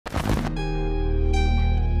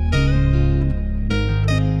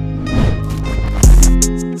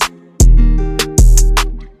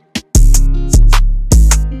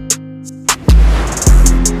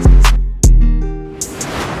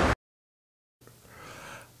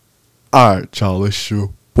Alright, y'all, it's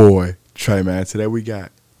your boy, Trey, man. Today we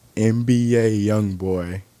got NBA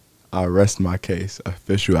YoungBoy, Rest My Case,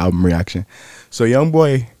 official album reaction. So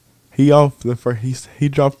YoungBoy, he off the first, he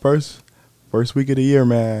dropped first week of the year,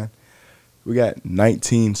 man. We got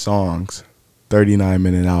 19 songs,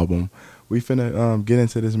 39-minute album. We finna get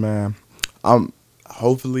into this, man.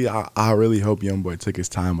 Hopefully, I really hope YoungBoy took his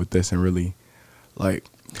time with this and really, like,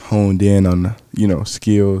 honed in on the,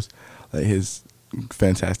 skills, like his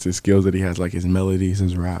fantastic skills that he has, like his melodies,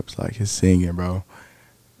 his raps, like his singing, bro.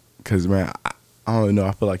 Because, man, I don't know,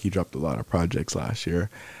 I feel like he dropped a lot of projects last year,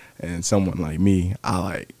 and someone like me,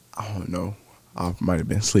 I don't know, I might have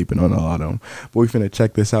been sleeping on a lot of them. But we finna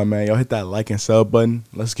check this out, man. Y'all hit that like and sub button.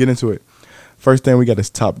 Let's get into it. First thing we got is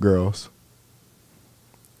Top Girls.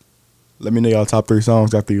 Let me know y'all top 3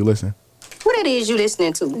 songs after you listen. What it is you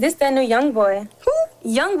listening to? This that new YoungBoy. Who?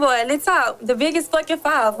 YoungBoy, let's talk. The biggest fucking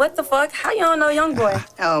 5. What the fuck? How you don't know YoungBoy?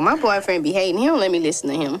 Oh, my boyfriend be hating. He don't let me listen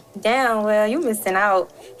to him. Damn, well, you missing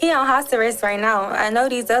out. He on house arrest right now. I know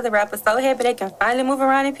these other rappers so happy they can finally move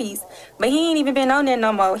around in peace. But he ain't even been on there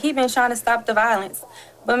no more. He been trying to stop the violence.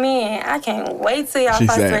 But man, I can't wait till y'all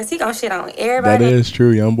fight first. He gonna shit on everybody. That is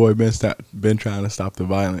true. YoungBoy been trying to stop the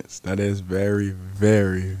violence. That is very,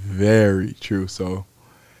 very, very true. So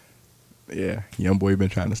yeah, YoungBoy been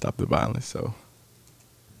trying to stop the violence. So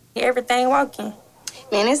everything walking.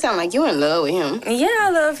 Man, it sound like you in love with him. Yeah,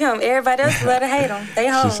 I love him. Everybody else love to hate him. They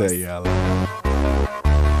hoes. She said, yeah, I love him.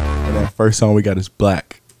 And that first song we got is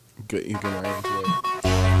Black. Good, you can right into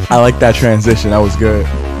it. I like that transition. That was good.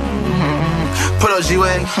 Put up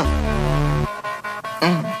G-Way.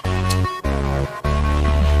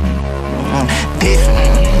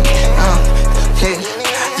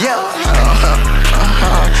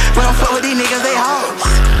 We don't fuck with these niggas, they hoes.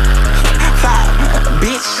 5,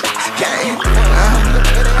 bitch, gang.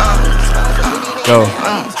 Go.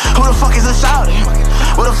 Who the fuck is a shouting?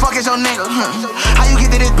 Who the fuck is your nigga? How you get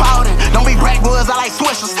to this powder? Don't be backwoods, I like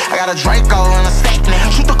swishers. I got a Draco and a stack.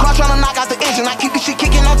 Shoot the car tryna knock out the engine. I keep this shit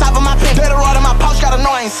kicking on top of my pen. Better rod in my pouch, gotta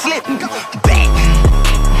know I ain't slipping. Back.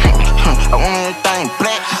 I want everything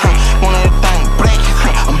black. Want everything black.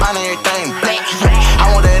 I'm buying everything black.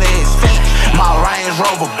 I want that ass fat. My Range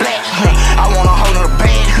Rover black. I want a whole nother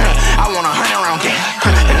bag. I want a 100 round gas.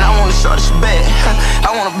 And I want to short this bag.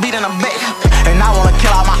 I want to beat in the back. And I want to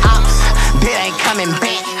kill all my ops. They ain't coming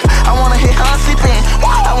back. I want to hit her sipping.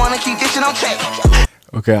 I want to keep this shit on check.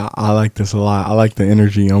 Okay, I like this a lot. I like the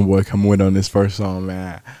energy YoungBoy coming with on this first song,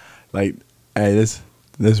 man. Like, hey, this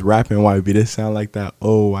rapping YB, this sound like that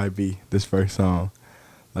old YB, this first song.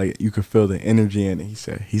 Like, you could feel the energy in it. He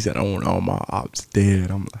said, I want all my ops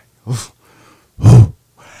dead. I'm like, oof, oof.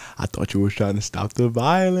 I thought you was trying to stop the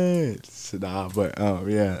violence. Nah, but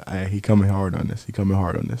yeah, he coming hard on this. He coming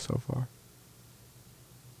hard on this so far.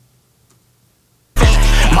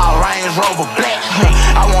 My Range Rover black.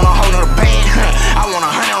 I want a whole nother bag. I want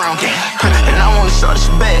a 100 round gas. And I want to short this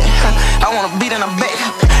bag. I want to beat in the back.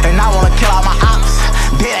 And I want to kill all my ops.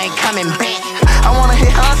 They ain't coming back. I want to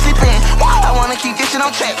hit her sipping. I want to keep this shit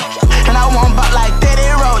on check. And I want butt like Daddy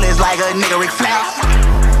Rollins, like a nigga Ric Flair.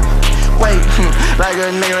 Wait, like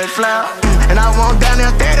a nigga Ric Flair. And I want down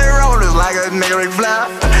there Daddy Rollins, like a nigga Ric Flair.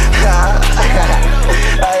 Like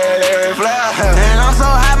a nigga Ric Flair. And I'm so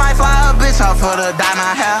high, might fly a bitch off for the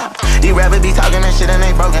diamond hair. These rappers be talking that shit and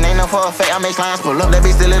they broken. Ain't no for a fact, I make slimes pull up. That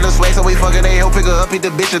bitch still in the sway, so we fuck it, they help pick her up, eat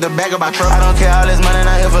the bitch at the back of my truck. I don't care, all this money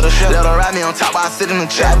not here for the shit. Let her ride me on top, I sit in the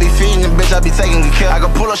chair. I be feeding the bitch, I be taking the kill. I can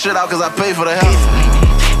pull her shit out cause I pay for the help.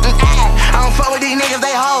 I don't fuck with these niggas,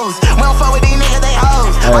 they hoes. We don't fuck with these niggas, they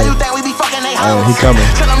hoes. Why you think we be fucking they hoes? He coming.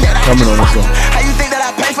 Coming on this one. How you think that I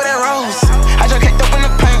pay for that rose? I just kicked up in the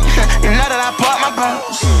paint. You know that I bought my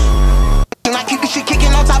bones. And I keep this shit kicking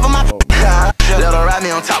on top of my let her ride me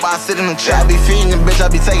on top, I sit in the chair. I be feeding the bitch, I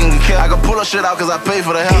be taking the kill. I can pull her shit out cause I pay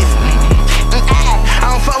for the help. I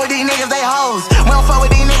don't fuck with these niggas, they hoes. We don't fuck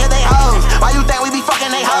with these niggas, they hoes. Why you think we be fucking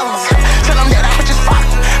they hoes? Tell them that I bitch is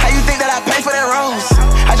fucked. How you think that I pay for that rose?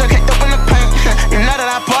 I just kicked up in the paint. You know that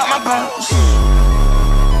I bought my bones.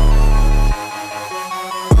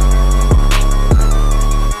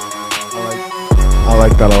 I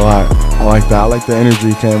like that a lot. I like that. I like the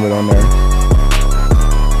energy he came with on there.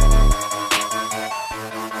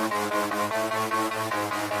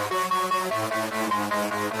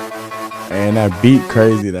 And that beat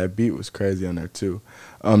crazy. That beat was crazy on there too.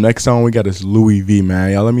 Next song we got is Louis V,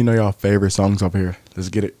 man. Y'all let me know y'all favorite songs up here. Let's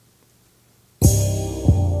get it.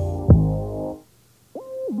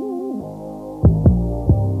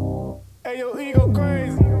 Hey, yo, ego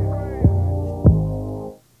crazy.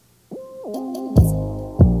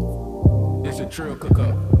 It's a trill cook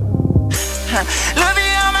up. Love me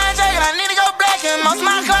on my jacket,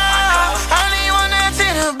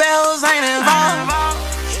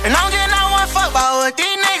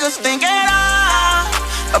 niggas think it all.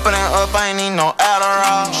 Up and up, I ain't need no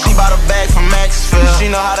Adderall. She bought a bag from Maxfield. She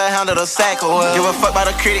know how to handle the sack of well. Give a fuck by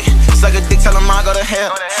the critic. Suck a dick, tell him I go to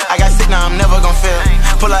hell. I got sick, now I'm never gon' feel.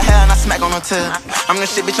 Pull her hair and I smack on her tail. I'm the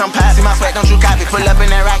shit, bitch, I'm past. See my sweat, don't you copy. Pull up in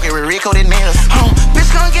that rocket with Rico the nails. Bitch,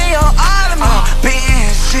 gon' get your all of me.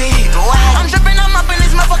 Bitch, shit, wow. I'm drippin', I'm up in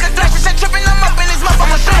this motherfucker. She said trippin', I'm up in this motherfucker.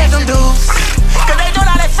 I'ma show them dudes, cause they know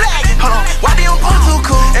how they flag. Hold on, why do you pull too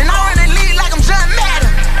cool? And I run the lead like I'm John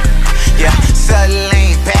Madden. Yeah,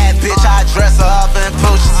 Celine, bad bitch, I dress her up and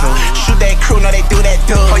push her too. Shoot that crew, know they do that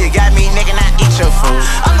dude. Oh, you got me, nigga, now eat your food.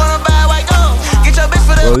 I'm gonna buy a white gold. Get your bitch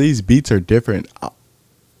for the. Well, these beats are different.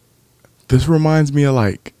 This reminds me of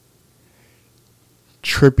like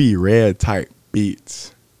Trippie Redd type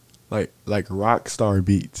beats, like rock star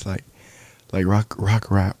beats, like rock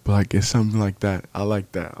rap. Like it's something like that. I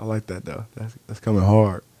like that. I like that though. That's coming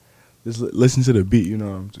hard. Just listen to the beat. You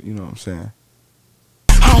know what I'm saying.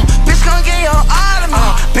 Bitch, gon' get your all of me.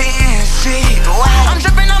 Bitch, shit, wow. I'm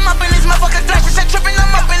drippin', I'm up in this motherfucker. She said trippin',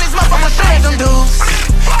 I'm up in this motherfucker. I'ma show them dudes,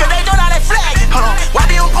 cause they know how they flag. Hold on, why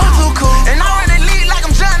do you pull too cool? And I run the lead like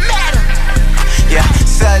I'm John Madden. Yeah,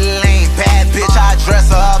 Celine, bad bitch, I dress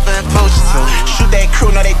her up and push her too. Shoot that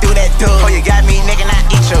crew, know they do that dude. Oh, you got me, nigga, now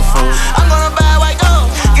eat your food. I'm gonna buy a white gold.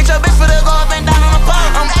 Get your bitch for the go up and down on the pole.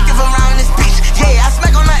 I'm active around this bitch. Yeah, I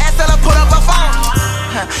smack on her ass till I put up a phone.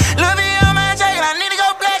 Lil' me on my jacket, I need to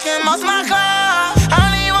go black and most my car.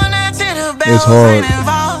 I only wanna attend the bell. It's hard.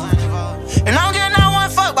 And I don't get no one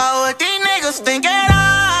fuck about what these niggas think at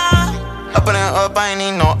all. Up and up, I ain't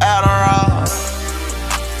need no Adderall.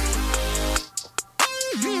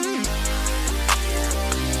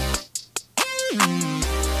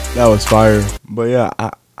 That was fire. But yeah,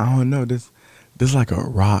 I don't know. This like a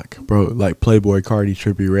rock, bro. Like Playboy Carti,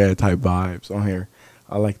 Trippie Redd type vibes on here.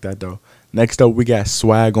 I like that though. Next up, we got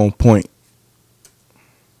Swag on Point.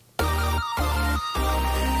 Just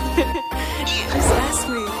ask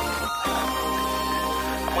me.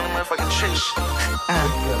 I'm on the motherfucking trench.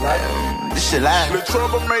 This shit live. The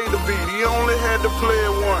Trouble made the beat, he only had to play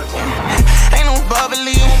it once. Ain't no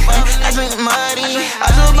bubbly, I drink muddy. I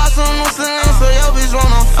just bought some new cement, so yo bitch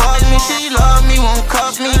wanna fuck me. She love me, won't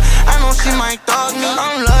cuff me. I know she might dog me.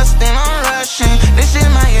 I'm lustin', I'm rushing. This shit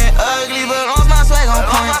might get ugly, but long as my swag on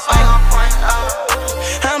point.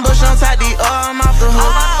 I'm bush on top the I'm off the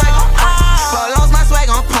hook. But long as my swag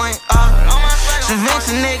on point. She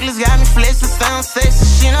Vinci necklace got me flexin', sound sexy.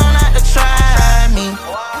 She know not to try me.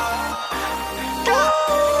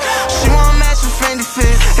 She won't match with Fendi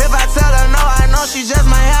fit. If I tell her no, I know she just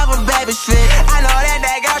might have a baby shit. I know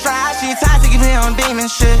that girl try how she toxic if he on demon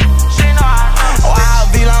shit. She know I know. Wild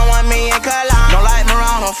beat on 1 million cologne. Don't like me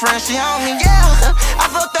around, no friend, she on me. Yeah, I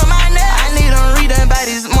fucked up my neck. I need to read her by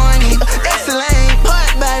this morning. Excellent, but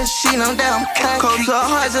by the sheet, I'm down country. Cold to her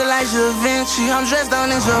heart just like Da Vinci. I'm dressed down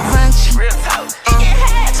in Givenchy.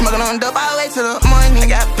 Smoking on dope, I wait till the morning. I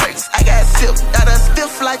got perks, I got silk, got her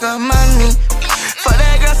stiff like a mummy. For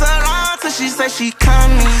that girl so long till she say she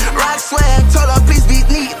coming. Rock swag, told her please be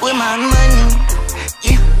neat with my money.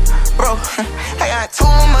 Yeah, bro, I got too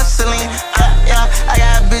much saline. Yeah, I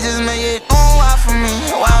got bitches make it do wild for me.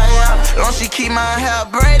 Wow, yeah. Long she keep my hair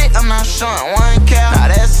braided, I'm not showing 1 cow. Now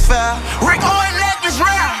that's fair. Rick Owen necklace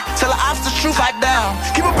rare. Tell her ops the truth I down.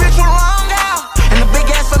 Keep a bitch with wrong out. And the big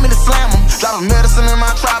ass for me to slam him. Drop a medicine in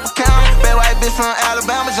my tribal count. Bad white bitch from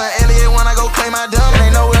Alabama. John Elliott when I go claim my dumb. And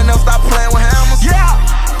they know where enough stop playing with hammers. Yeah.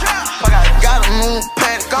 I got a new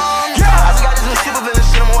paddock on. Yeah. I just got this new super villain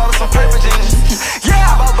shit. I'm with some paper jeans. Yeah.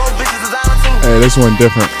 I bought both bitches designer too. Hey, this one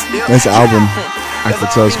different. This album, I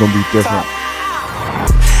can tell it's gonna be different.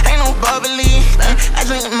 Ain't no bubbly, I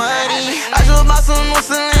drink muddy. I just bought some new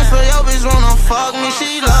cement, so yo bitch wanna fuck me.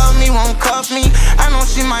 She love me, won't cuff me. I know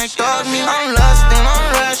she might dog me. I'm lustin',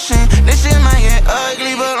 I'm rushing. This shit might get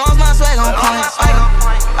ugly, but long as my swag on point.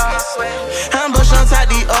 I'm bush on top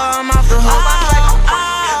the I'm off the hook.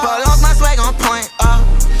 But long as my swag on point.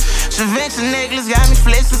 She Vinci necklace got me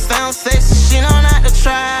flexin', sound sexy. She know not to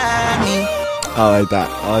try me. I like that.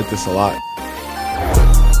 I like this a lot.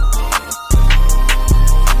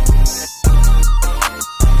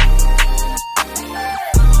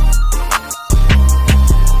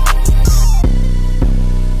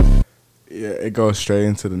 Yeah, it goes straight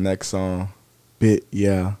into the next song. Bit,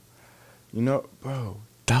 yeah. You know, bro,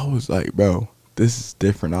 that was like, bro, this is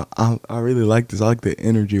different. I really like this. I like the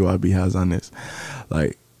energy YB has on this.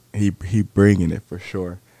 Like, he bringing it for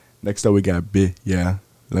sure. Next up, we got Bit, yeah.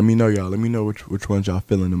 Let me know, y'all. Let me know which ones y'all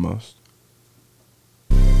feeling the most.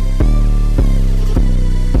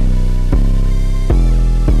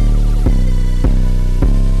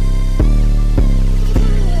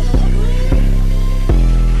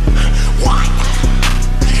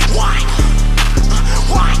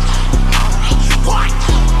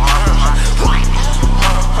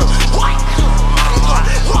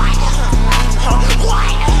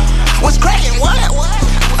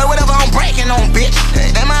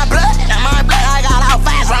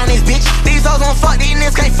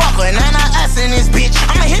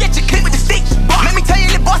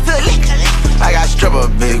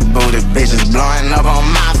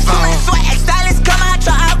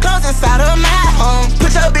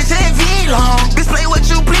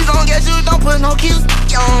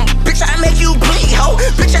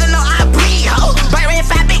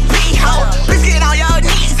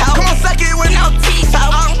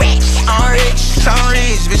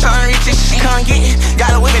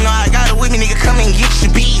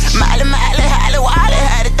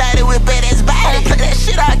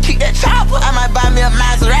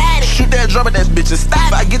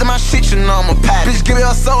 shit, you know I'm a pack. Bitch, give me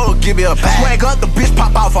a soul, give me a back. Swag up, the bitch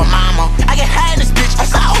pop out for mama. I get high in this bitch,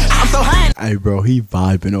 I'm so high. Hey, bro, he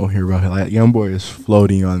vibing on here, bro. Like, YoungBoy is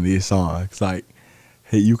floating on these songs. Like,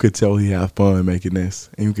 hey, you could tell he had fun making this.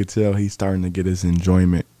 And you could tell he's starting to get his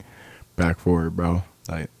enjoyment back for it, bro.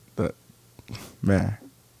 Like, man.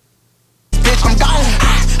 Bitch, I'm gone.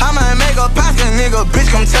 I'ma make a pasta nigga, bitch,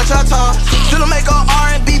 come touch her toe. Still make a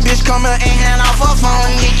R&B, bitch, come here and hand off her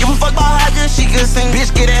phone. Give a fuck about how good she can sing, bitch,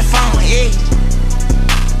 get that phone, yeah.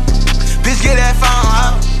 Bitch, get that phone,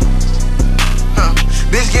 huh?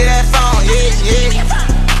 Bitch, get that phone, yeah.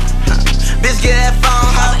 Bitch, get that phone,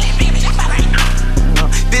 huh?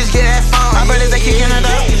 Bitch, get that phone. My brothers, they kicking her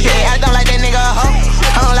up. Yeah, I don't like that nigga a hoe.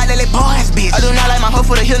 I don't like that little boys, bitch. I do not like my hoe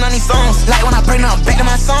for the hill on these songs. Like when I bring them back to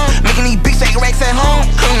my song, making these big fake racks at home.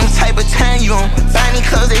 Ain't no type of time you on. Buy me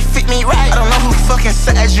clothes, they fit me right. I don't know who fucking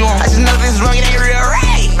side you on. I just know this wrong, it ain't real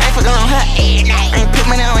right. I ain't fucking on her head, I ain't put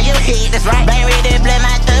money on your head, that's right. Bang ready to blend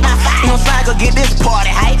my thug, my fire. You gon' slide, go get this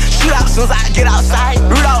party hype. Shoot out soon as I get outside.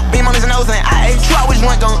 Rudolph, beam on his nose and eyes. Shoot out which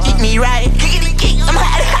one gon' eat me right. Kickity kick, I'm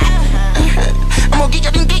high. I'm gon' geek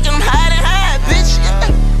up and geek, I'm high, bitch.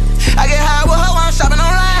 I get high with her while I'm shopping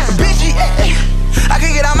online, bitch, yeah. I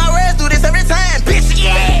can get out my rest, do this every time, bitch,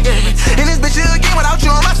 yeah. And this bitch again without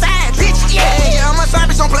you on my side, bitch, yeah. I'm a side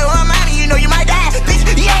bitch, don't play with my money, you know you might die, bitch,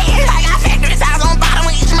 yeah. I got factory ties on bottom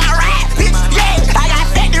of each of my ride, bitch, yeah. I got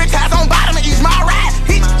factory ties on bottom of each of my ride,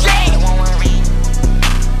 bitch, yeah.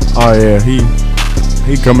 Oh, yeah,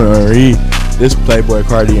 he coming on. This Playboy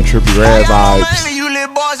Carti and Trippie Redd vibes. You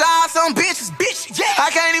little boys, y'all some bitches, bitch, yeah.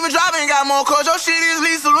 I can't even drive and got more cause your shit is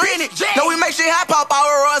Lisa Rennie. No, we make shit hot pop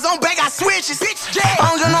our runs on back, I switches, bitch, yeah. I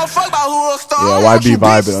don't give no fuck about who a star. Yeah, YB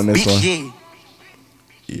vibing on this bitch, one.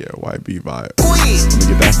 Yeah. Yeah, YB vibe. Let me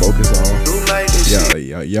get that focus on.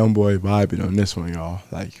 Yeah, YoungBoy vibing on this one, y'all.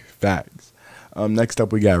 Like, facts. Next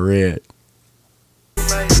up, we got Red.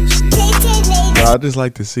 Bro, I just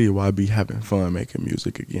like to see YB having fun making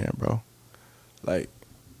music again, bro. Like,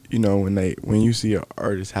 you know, when you see an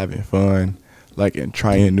artist having fun, like, and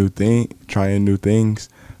trying new things,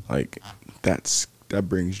 like, that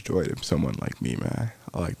brings joy to someone like me, man.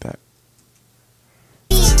 I like that.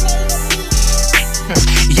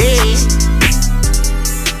 Yeah.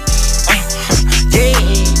 Yeah.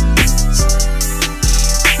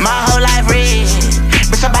 My whole life red,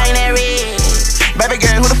 bitch, I'm buying that red. Baby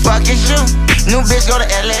girl, who the fuck is you? New bitch go to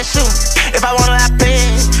LSU. If I wanna, I pay.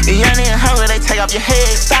 Young and hungry, they take off your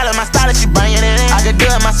head. Style my style, she bringing it in. I could do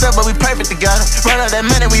it myself, but we perfect together. Run up that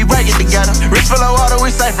money, we break it together. Wrist full of water,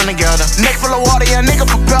 we safe from together. Neck full of water, yeah, nigga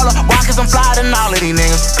propeller. Why? Cause I'm flyer than all of these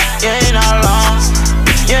niggas. You ain't all alone.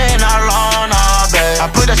 You ain't all alone, nah, babe. I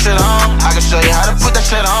put that shit on. I can show you how to put that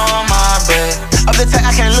shit on, my babe. Up the tech,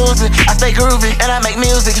 I can't lose it. I stay groovy, and I make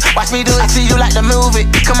music. Watch me do it, I see you like the movie.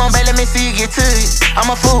 Come on, babe, let me see you get to it. I'm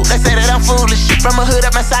a fool, they say that I'm foolish. From a hood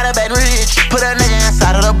up inside of Baton Rouge. Put a nigga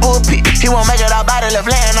inside of the bullpit. He won't make it out by the left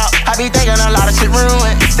land out. I be thinking a lot of shit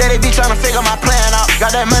ruined. Steady be trying to figure my plan out.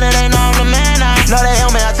 Got that money, they know I'm the man now. No, they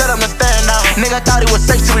on me, I tell them to stand down. Nigga thought it was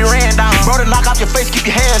safe till we ran down. Bro, to knock off your face, keep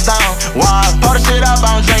your hands down. Wow, pour the shit up,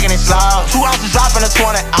 I'm drinking it slow. 2 ounces dropping to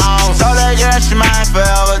 20 ounce. Told that girl she mine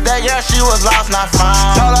forever. That girl she was lost, not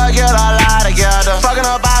found. Told her get our lie together. Fucking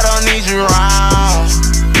up, I don't need you around.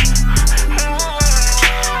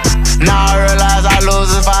 Now I realize I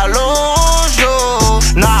lose if I lose you.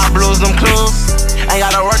 Now I blues them clues. Ain't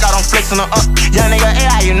gotta work out, I'm flexing them up. Young nigga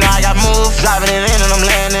AI, you know I got moves. Driving it in and I'm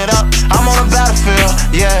laying it up. I'm on the battlefield,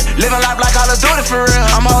 yeah. Living life like Call of Duty for real.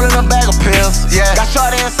 I'm holding a bag of pills, yeah. Got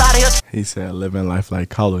shorty inside of here. He said living life like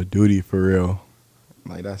Call of Duty for real.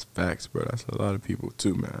 Like, that's facts, bro. That's a lot of people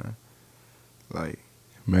too, man. Like,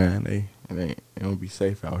 man, they don't be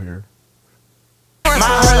safe out here. My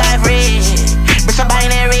whole life red, bitch, I'm buying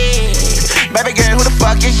that red. Baby girl, who the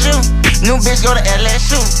fuck is you? New bitch go to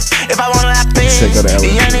LSU. If I wanna, I pay.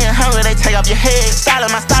 Young and hungry, they take off your head. Style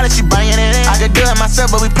my style, she bringing it in. I could do it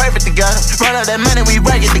myself, but we perfect together. Run up that money, we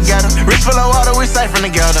break it together. Wrist full of water, we safe from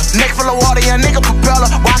together. Neck full of water, yeah, nigga propeller.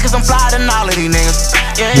 Why? Cause I'm flyer than all of these niggas.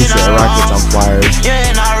 You ain't all alone. You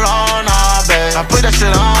ain't all alone, nah, babe. I put that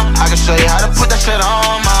shit on. I can show you how to put that shit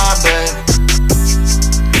on, my babe.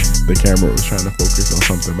 The camera was trying to focus on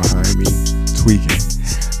something behind me, tweaking.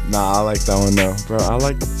 Nah, I like that one though, bro.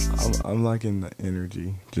 I'm liking the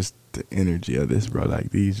energy, just the energy of this, bro.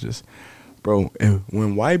 Like these, just, bro.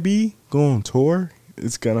 When YB go on tour,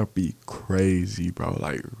 it's gonna be crazy, bro.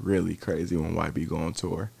 Like really crazy when YB go on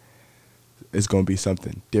tour. It's gonna be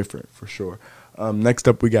something different for sure. Next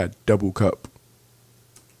up, we got Double Cup.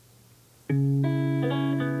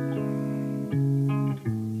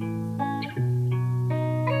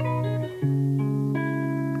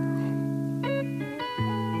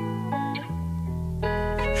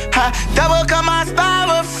 Double cut my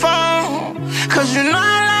styrofoam, cause you know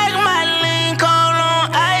I like my lean cold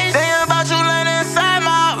on ice. Think about you laying inside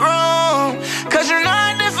my room, cause you know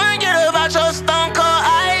I didn't forget about your stone cold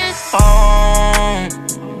ice.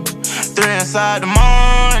 3 inside the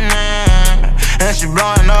morning, and she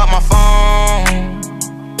blowing up my phone,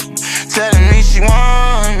 telling me she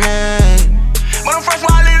want me. But I'm fresh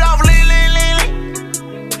while I lead off, lean.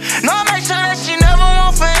 No, make sure that she never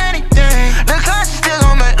want for anything. The clutch still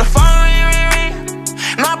gon' make the phone ring.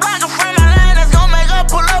 Now I block a friend, my line that's gon' make her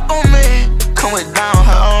pull up on me. Come with down,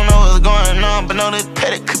 her, I don't know what's going on, but know this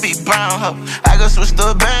petty could be brown, her. I can switch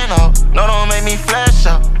to a band, ho. No, don't make me flash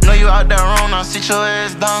up. Know you out there wrong, now sit your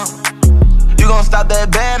ass down. You gon' stop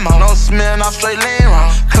that bad mouth, no smell, no straight lean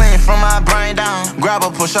wrong. Clean from my brain down, grab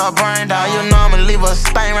her, push her brain down. You know I'ma leave her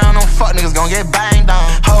stain round, them fuck niggas gon' get banged down.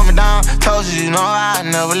 Hold me down, told you, you know I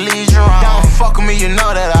never leave you wrong. Don't fuck with me, you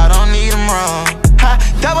know that I don't need them wrong.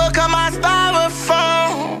 Double cut my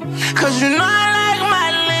styrofoam, cause you know I like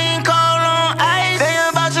my lean cold on ice. Think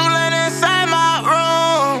about you laying inside my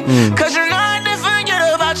room, cause you know I didn't forget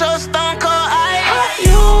about your stone cold ice.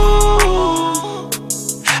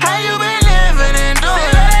 How you been living and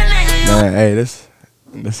doing that, nigga? Man, hey, this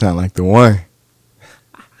sound like the one.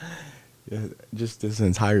 Yeah, just this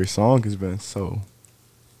entire song has been so.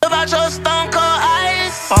 About your stone cold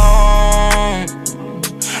ice.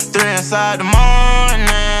 3 inside the morning,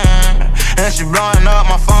 and she blowing up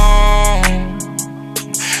my phone,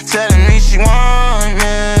 telling me she want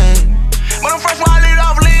me. But I'm fresh while I lead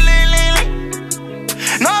off, lean.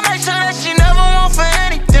 No, make sure that she never want for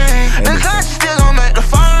anything. The clutch still gon' make the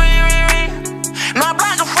phone ring. Now I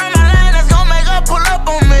block a friend, my line that's gon' make her pull up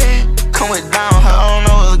on me. Come with down, her, I don't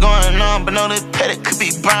know what's going on, but know this petty could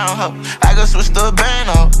be brown, ho. I can switch to a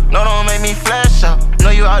band, ho. No, don't make me flash up.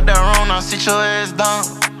 Know you out there wrong, now sit your ass down.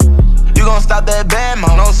 You gon' stop that bad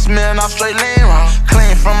mouth, no smell, no straight lean wrong.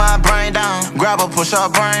 Clean from my brain down, grab her, push her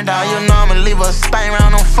brain down. You know I'ma leave her stain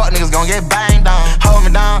round, them fuck niggas gon' get banged down. Hold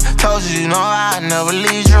me down, told you, you know I never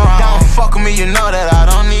leave you wrong. Don't fuck with me, you know that I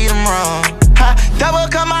don't need them wrong. Double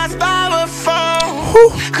cut my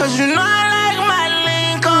styrofoam, cause you know I like my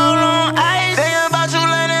lean cold on ice. Think about you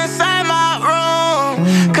laying inside my room,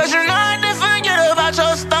 cause you know I didn't forget about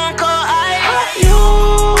your stone cold ice.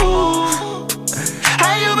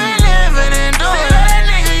 How you been living and doing that,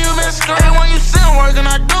 nigga? You been screwing when you sit working,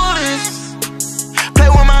 I do this. Play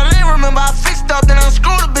with my lean, remember I fixed up, then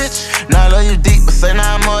unscrewed a bitch. Now I love you deep, but say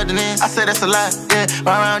nah more than this. I say that's a lot, yeah.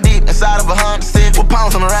 Run around deep, inside of 100 cities, with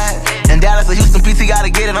pounds on the ride. In Dallas or Houston, PT gotta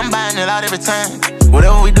get it, I'm buying it out every time.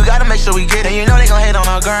 Whatever we do, gotta make sure we get it. And you know they gon' hate on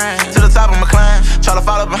our grind. To the top of my climb, try to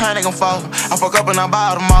follow behind, they gon' fall. I fuck up and I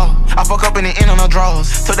buy all them all. I fuck up in the end on no draws.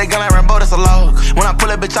 Till they gun like Rambo, that's a log. When I pull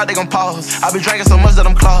that bitch out, they gon' pause. I be drinking so much that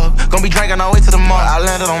I'm clogged. Gon' be drinking all the way to the mall. I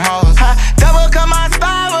landed on Mars. Double cut my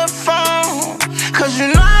styrofoam, cause you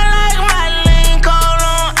know I like my lean cold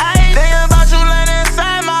on ice. Think about you laying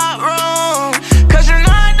inside my room, cause you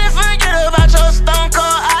know I didn't forget about your stone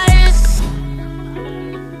cold ice.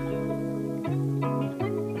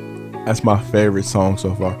 That's my favorite song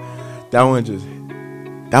so far. That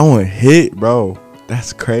one hit, bro.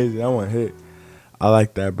 That's crazy. That one hit. I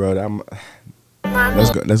like that, bro.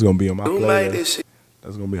 That's gonna be on my playlist.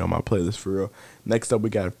 That's gonna be on my playlist for real. Next up, we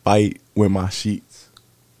got Fight With My Sheets.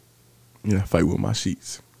 Yeah, Fight With My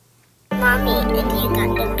Sheets. Mommy, and you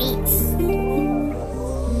got the beats.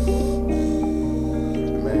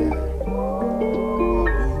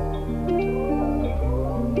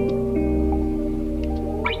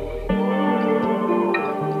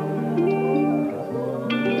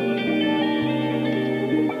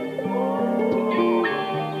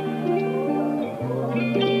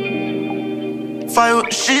 Fight with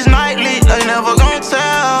the sheets nightly, they never gon'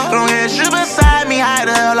 tell. Long as you beside me, how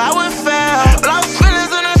the hell I would fail. Lost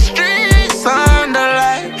feelings in the streets, under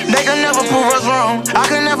light. They can never prove us wrong, I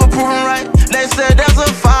can never prove them right. They said there's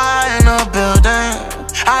a fire in the building.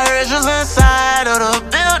 I heard you's inside of the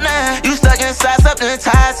building. You stuck inside something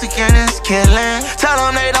toxic and it's killing. Tell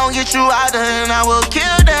them they don't get you out there and I will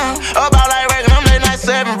kill them. About like Reagan, I'm late night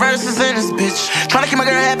 7 verses in this bitch. Tryna keep my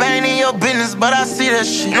girl happy, ain't in your business, but I see that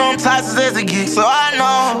shit. Know I'm toxic as a geek, so I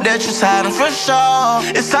know that you're hiding for sure.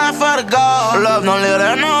 It's time for the go. Love don't live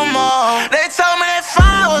there no more. They told me that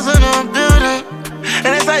fire was in the building,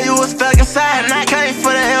 and they say you was stuck inside, and I came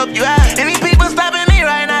for to help you out. And these people stopping me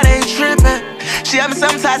right now, they tripping. She had me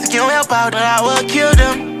something toxic, you don't help out, then I will kill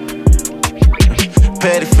them.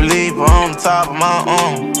 Petty Philippe on the top of my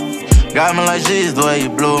own. Got me like Jesus, the way you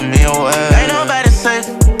blew me away. Ain't nobody safe,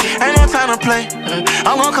 Ain't no time to play.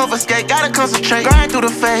 I'm gon' confiscate, gotta concentrate. Grind through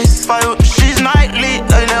the face. Fight with, she's nightly,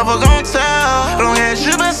 they never gon' tell. Long as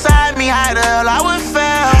you beside me, how the hell I would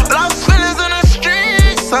fail. Lost feelings in the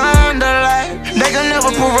streets, under light. They can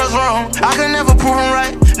never prove us wrong, I can never prove them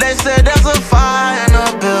right. They said there's a fire in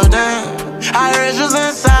the building. I heard you's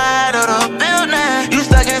inside of the building. You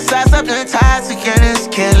stuck inside something toxic and it's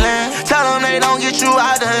killing. Tell them they don't get you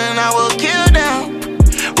out there and I will kill them.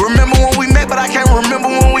 Remember when we met, but I can't remember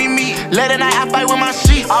when we meet. Late at night, I fight with my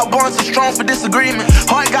sheets. All born too strong for disagreement.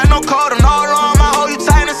 Heart got no code and all on my hold you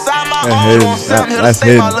tight inside my arm. I'm here to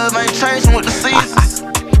say my love ain't changing with the seasons.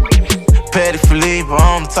 Petty Philippe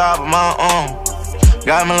on the top of my arm.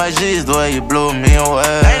 Got me like Jesus the way you blew me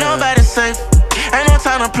away. Ain't nobody safe, ain't no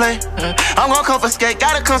time to play. I'm gon' confiscate,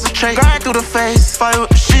 gotta concentrate. Grind through the face, fight with,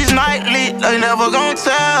 she's nightly, they never gon'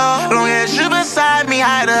 tell. Long as you beside me,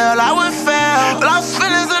 how the hell I would fail. Lost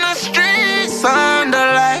feelings in the streets, under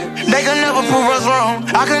light. They can never prove us wrong,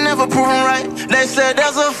 I can never prove them right. They said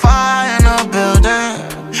there's a fire in the building.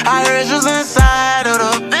 I heard you's inside of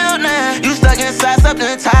the building. You stuck inside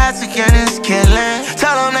something toxic and it's killing.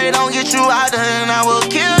 Tell them they don't get you out there and I will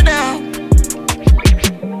kill them.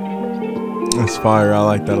 That's fire. I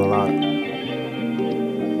like that a lot.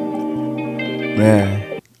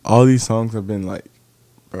 Man, all these songs have been like,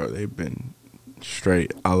 bro, they've been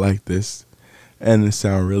straight. I like this, and it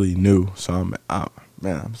sound really new. So I'm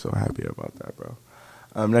so happy about that, bro.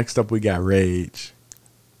 Next up we got Rage.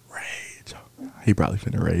 He probably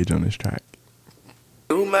finna rage on this track.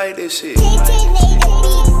 Who made this shit? Tell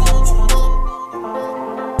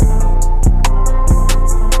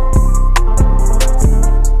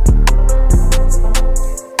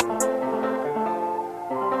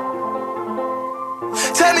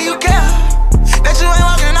me you care, that you ain't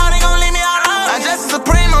walking out, they gon' leave me out alone. I'm just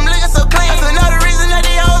supreme, I'm looking so clean. That's another reason that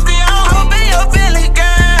the hoes be on. I'ma be your Billy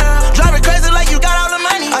girl, drive it crazy like you got all the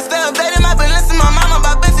money. I stay updated, my business to my mama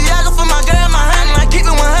about Balenciaga for my girl, my honey. I keep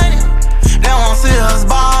it 100. They won't see us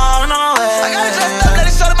ball, no way. I gotta dress up, let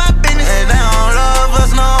it show to my business. And they don't love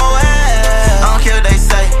us, no way. I don't care what they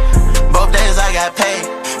say, both days I got paid.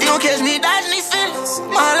 You gon' catch me dodging these feelings,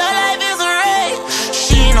 my love life is a raid.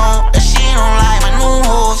 She know that she don't like my new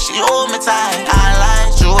hoe, she hold me tight. I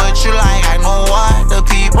like you what you like, I know what the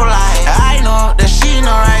people like. I know that she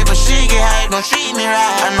not right, but she get hype, don't treat me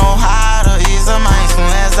right. I know how to ease her mind soon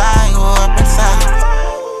as I go up inside.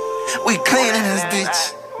 We clean in this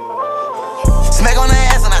bitch. Smack on the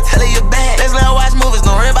ass and I tell her you're bad. Let's let her watch movies,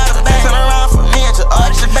 don't worry about the back. Turn around for me and your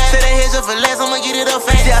arch your back. Say they hit you for less, I'ma get it up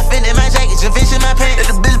fast. See I fit in my jacket, your fish in my pants. Let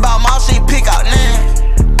the bitch bout mouth, she pick out now.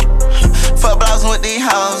 Fuck blousing with these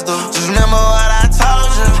hoes do. Just remember what I told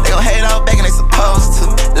you. They gon' hate all back and they supposed to.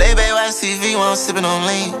 Lay baby watch TV while I'm sippin' on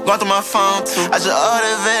lean. Going through my phone too. I just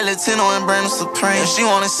ordered Valentino and brand new Supreme. She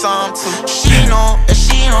wanted some too. She know that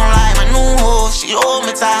she don't like my new hoe, she hold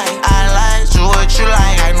me tight. I like you what you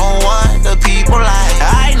like, I know what the people like.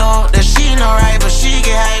 I know that she not right, but she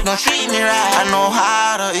get hype, don't treat me right. I know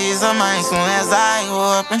how to ease her mind soon as I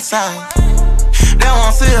go up inside. They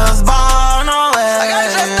won't see us ball, no way. I gotta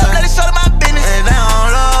dress up, let it show to my business. And they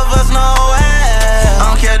don't love us, no way. I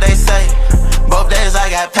don't care what they say, both days I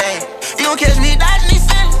got paid. You gon' catch me dodging these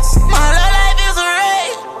feelings, my love life is a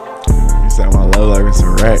wreck. You said my love life is a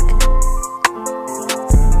wreck.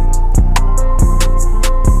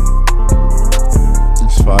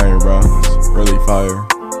 It's fire, bro. It's really fire.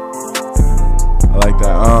 I like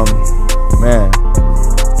that. Man,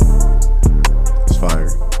 it's fire.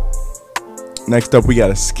 Next up, we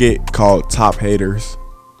got a skit called Top Haters.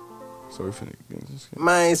 So we finna get this skit.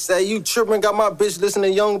 Man, say you tripping, got my bitch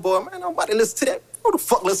listening to YoungBoy. Man, nobody listen to that. Who the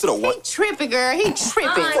fuck listen to what? He tripping, girl. He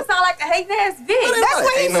tripping. It sound like a hating ass bitch. That's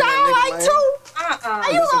what he sound like, too.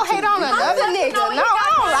 How you gonna hate on another nigga? No, I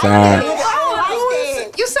don't like that. I don't like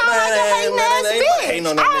that. You sound like a hating ass bitch. I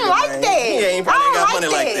don't like that. He ain't probably got money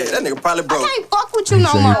like that. That nigga probably broke. I can't fuck with you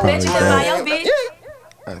no more. Bet you can buy your bitch.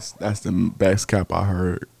 That's the best cap I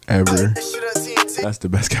heard ever. That's the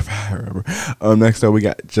best cap I heard ever. Next up, we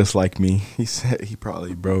got Just Like Me. He said he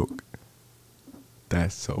probably broke.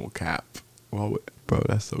 That's so cap. Well, bro,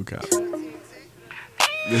 that's so cap.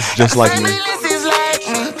 This is Just Like Me. I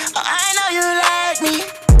know you like me.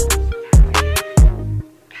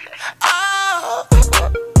 Oh,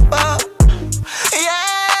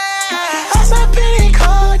 yeah. I'm so pretty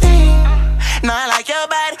codeine. Now I like your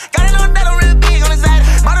body. Got a little that real big on the side.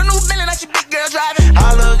 Bought a new Bentley, now she big girl driving.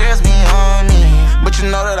 All little girls be on me, but you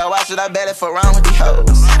know that I watch it. I bet it for around with these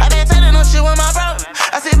hoes. I been telling no shit with my bro.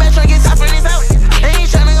 I sit back trying to get top from these hoes. They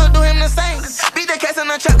ain't tryna go do him the same. Beat the cats in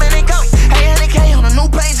the trap, man, they go. Hey, K on a new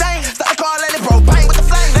plain Jane. Start the car, let it bro, bang with the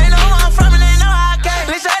flame. They know where I'm from and they know how I came.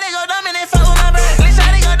 They try to go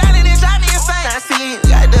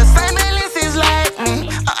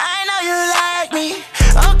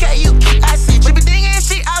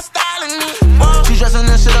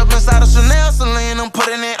I'm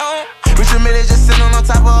putting it on. Rich million just sitting on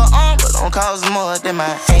top of her arm, but don't cause more than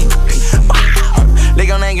my hate.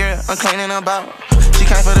 Leg on that girl, I'm cleaning her bout. She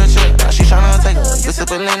came for the trip, now she tryna take her. Just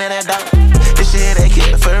sip a lean in that dog. This shit that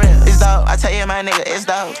kid for real. It's dog, I tell you my nigga, it's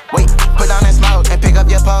dog. Wait, put down that smoke and pick up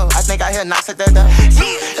your pole. I think I hear knocks at that door.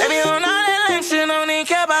 Let me on all that lame shit, don't even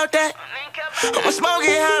care about that. I'ma smoke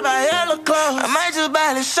it high by hella close. I might just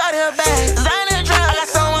buy this shot her back. Designer drug, I got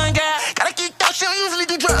someone got. Gotta keep those, she don't usually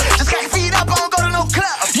do drugs. Just got feet up, I don't go to no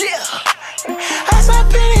club. Yeah. I saw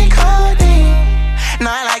Penny Carti.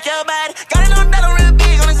 Now I like your body. Got a new dollar real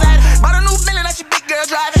big on the side. Bought a new feeling that she big girl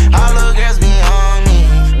driving. All little girls be on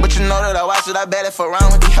me, but you know that I watch it, I bet it for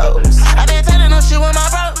around with these hoes. I been telling no shit with my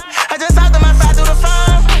bro. I just talked to my friend through the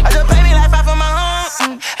phone. I just pay me like 5 for my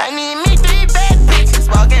home. I need me 3 bad bitches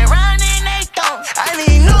walking around in they thong. I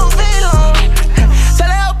need new Velo. Tell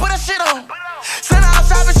her I'll put her shit on. Send her out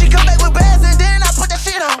shopping, she come back with bags and then I put that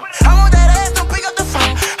shit on. I want that ass, don't pick up the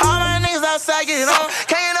phone. All my niggas outside get on.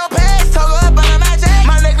 Can't get no pass, talk up under my jack.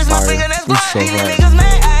 My necklace, my finger, that's why. These niggas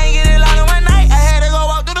mad, I ain't get it loud in one night. I had to go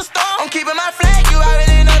walk through the storm. I'm keeping my flag, you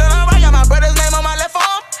already know that I'm right. Got my brother's name on my left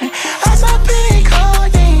arm. I saw Penny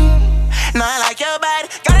Carti. Now I like your body.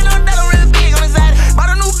 Got a new dollar real big on the side. Bought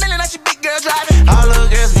a new feeling that she big girl driving. All little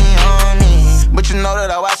girls be on me, but you know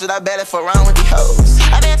that I watch it, I bet it for around with these hoes.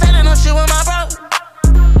 I been telling no shit with my bro.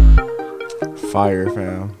 Fire,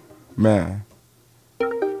 fam. Man,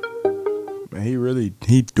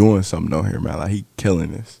 he doing something on here, man. Like, he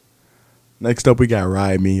killing this. Next up, we got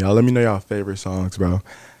Ride Me. Y'all let me know y'all favorite songs, bro.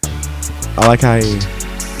 I like how he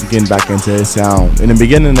getting back into his sound. In the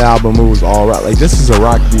beginning of the album, it was all right. Like, this is a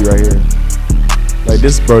rock beat right here. Like,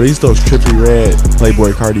 this, bro, these those trippy red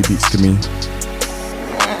Playboy Carti beats to me.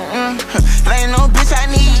 Ain't no bitch I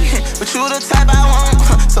need, but you the type I want.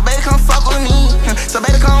 So baby, come fuck with me. So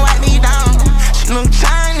baby, come wipe me down. She look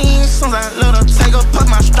Chinese, soon as I let her take her, put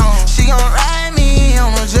my stone. She gon' ride me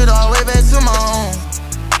on the jet all the way back to my home.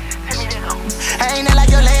 I ain't that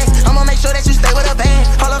like your legs. I'ma make sure that you stay with a bag.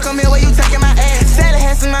 Hold up, come here where you taking my ass. Sally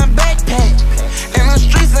has in my backpack. In the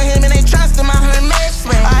streets of him and they trust in my hood mess.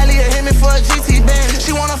 I leave her hit me for a GT band.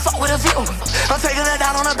 She wanna fuck with a view. I'm taking her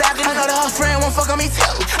down on the balcony. I know that her friend won't fuck on me too.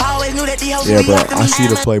 I always knew that the hoes yeah, bro, I see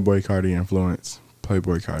the Playboy Carti influence.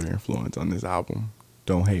 Playboy Carti influence on this album.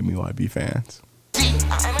 Don't hate me, YB fans.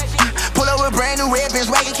 Pull up with brand new red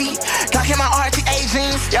Benz wagon key. Glock in my RTA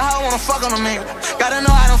jeans. Y'all hoe wanna fuck on them niggas. Gotta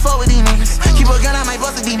know I don't fuck with these niggas. Keep a gun, I might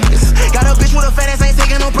bust with these niggas. Got a bitch with a fat ass, ain't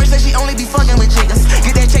taking no purse, she only be fucking with chicas.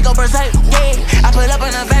 Get that check on berserk, yeah. I put up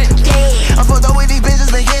in a vert, yeah. I'm fucked up with these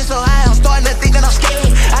bitches, been getting so high, I'm starting to think that I'm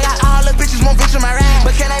scared. I got all the bitches, one bitch in my ride,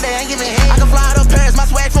 but Canada ain't giving head. I can fly out of Paris, my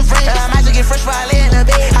swag from France. I might just get fresh while I lay in the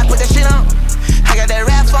bed. I put that shit on. I got that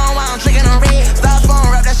rap phone while I'm drinking on red. Stop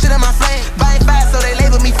phone, wrap that shit in my flame. Bite fast so they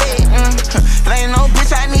label me fake. There ain't no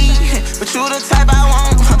bitch I need, but you the type I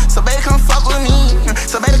want. So baby, come fuck with me.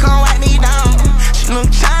 So baby, come wipe me down. She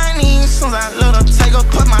look Chinese, soon as I let her take her,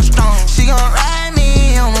 put my stone. She gon' ride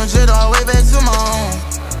me on the jet all the way back to my home.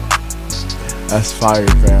 That's fire,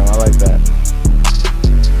 fam. I like that.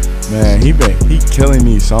 Man, he killing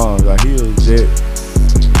these songs. Like, he legit.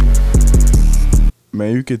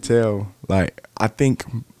 Man, you could tell. Like, I think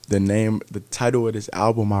the title of this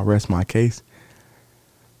album, I Rest My Case.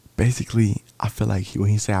 Basically, I feel like when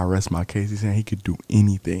he say I rest my case, he's saying he could do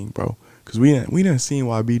anything, bro. Cause we done seen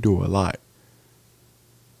YB do a lot.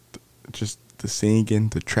 Just the singing,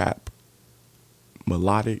 the trap,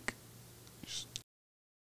 melodic.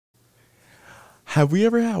 Have we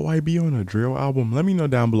ever had YB on a drill album? Let me know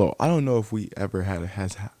down below. I don't know if we ever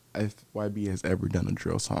if YB has ever done a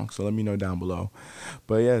drill song, so let me know down below.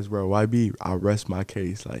 But yes, bro, YB, I rest my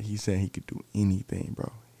case. Like, he's saying he could do anything,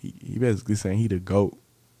 bro. He basically saying he the GOAT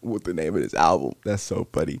with the name of this album. That's so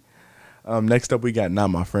funny. Next up, we got Not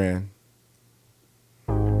My Friend.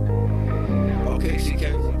 Okay, she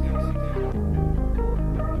came.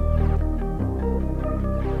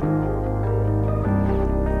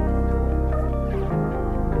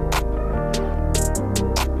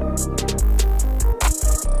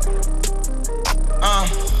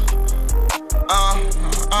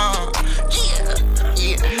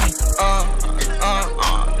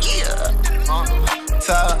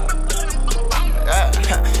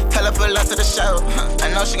 Tell her pull up to the show.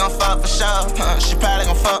 I know she gon' fuck for sure. She probably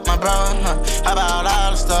gon' fuck my bro. How about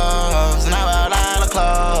all the stores and how about all the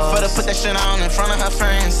clothes? For to put that shit on in front of her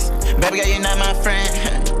friends. Baby girl, you're not my friend.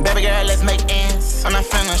 Baby girl, let's make ends. I'm not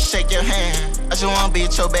finna shake your hand. I just wanna be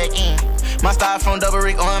at your back end. My style from Double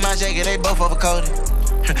Rico and my jacket, they both overcoated.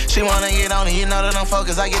 She wanna get on it, you know that I'm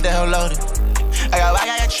focused, I get the hell loaded. I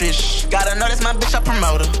got Trish, gotta know that's my bitch, I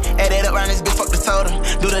promote her. Add it up round this bitch, fuck the total.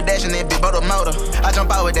 Do the dash and that big motor motor. I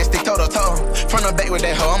jump out with that stick toe to toe. From the back with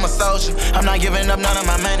that hoe, I'm a soldier. I'm not giving up none of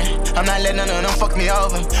my money. I'm not letting none of them fuck me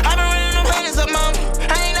over. I've been running them hundreds of mama.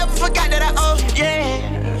 I ain't never forgot that I owe you,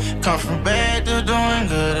 yeah. Come from bad to doing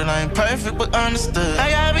good. And I ain't perfect, but understood.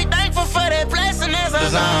 I gotta be thankful for that blessing as I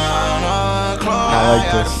I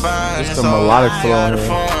like this. Just a melodic flow in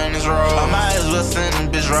here. I might as well send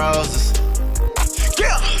them bitch roses.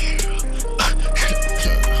 Yeah.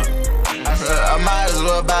 I might as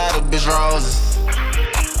well buy the bitch roses.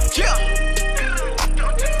 Yeah.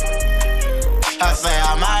 I say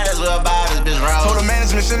I might as well buy this bitch roses. Told the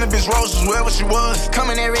management send the bitch roses wherever she was.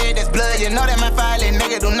 Coming in red, that's blood. You know that my file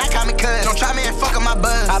nigga do not call me cuz. Don't try me and fuck up my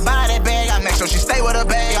buzz. I buy that bag, I make sure she stay with her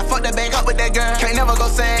bag. I fuck that bag up with that girl. Can't never go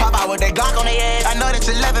sad. Pop out with that Glock on their ass. I know that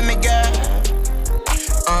you loving me, girl.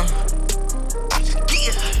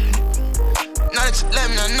 Yeah. Know that you love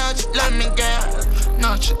me, I know that you love me, girl.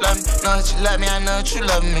 Know that you love me, know that you love me, I know that you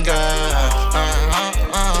love me, girl.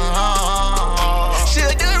 She'll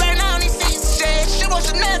do it right now on these seats, shit. She wants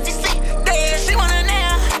a nasty seat, yeah. She want a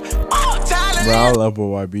nail. Oh, Tyler. Bro, I love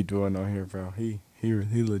what YB doing on here, bro. He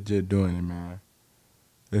legit doing it, man.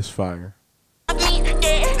 It's fire.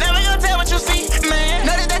 Yeah, never gonna tell what you see, man.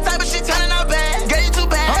 Know that type of shit turning out bad. Girl, you too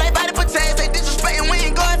bad. All they body protect, they disrespect, and we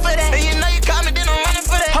ain't going for that. And you know you call me, then I'm running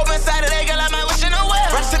for that. Hope inside of that girl, I might wish you no well.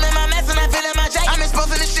 Rush in my mess and I feel in my jacket. I'm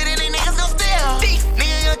exposing this shit and these niggas gon' steal. These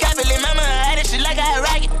niggas gon' copy, little mama, I had that shit like I had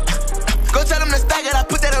rocket. Go tell them to stack it, I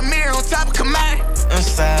put that a mirror on top of Camaro.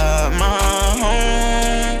 Inside my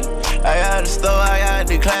home, I got the store, I got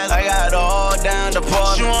the class, I got the all down the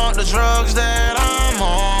park. She want the drugs that I'm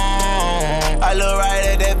on. I look right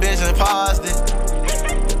at that bitch and paused it.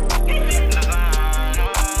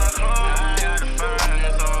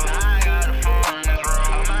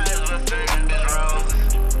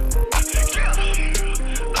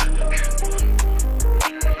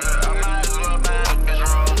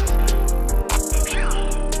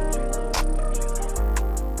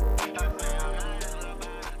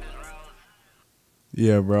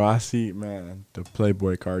 Yeah, bro, I see, man, the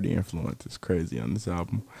Playboy Carti influence is crazy on this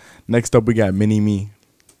album. Next up, we got Mini Me.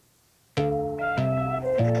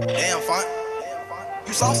 Damn, fun.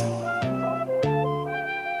 You saucy?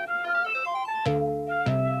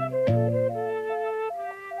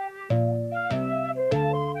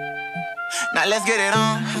 Now let's get it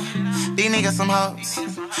on. These niggas some hoes.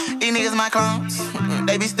 These niggas my clones.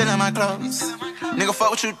 They be stealing my clothes. Nigga, fuck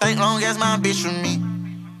what you think, long as my bitch with me.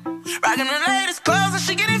 Rockin' the latest clothes and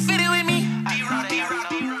she getting fitted with me.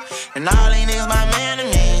 And all these niggas my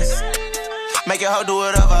enemies. Make it hoe do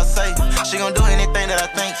whatever I say. She gon' do anything that I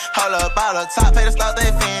think. Hold up, all up top, pay the start, they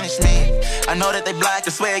finish me. I know that they black,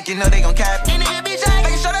 the swag, you know they gon' cap. These niggas be jack,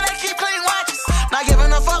 making sure that they keep clean watches. Not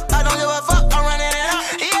giving a fuck, I don't give a fuck, I'm running it up.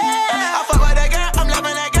 Yeah, I fuck with that girl, I'm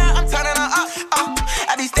loving that girl, I'm turning her up.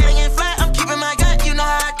 I be standing in flat, I'm keeping my gun, you know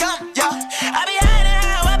how I come, yeah. I be hiding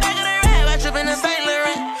high, right back of the rap, I trippin' in St.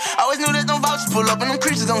 Laurent. Always knew that them vouchers pull up and them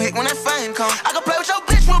creatures gon' hit when that fame come. I can play with your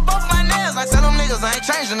bitch with both of my nails. I tell them niggas I ain't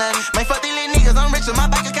changing nothing. Man, fuck these little niggas, I'm richer, my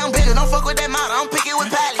bank account bigger. Don't fuck with that model, I'm picky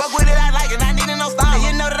with pallets. Fuck with it, I like it, I need it, no style.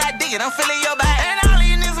 You know that I dig it, I'm feeling your bag. And all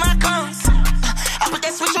these niggas my clones. I put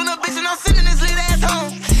that switch on the bitch and I'm sending this little ass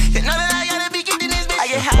home. You know that I gotta be getting this bitch. I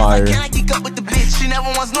get high, I can't keep up with the bitch. She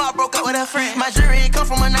never once knew I broke up with her friend. My jury come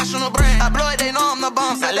from a national brand. I blow it, they know I'm the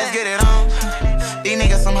bomb. So let's get it on. These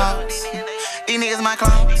niggas some hoes. These niggas my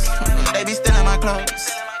clones. They be stealing my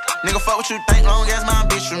clothes. Nigga, fuck what you think, long as my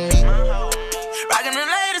bitch with me. Rockin' the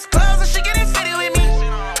latest clothes and she getting fitted with me.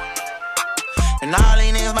 And all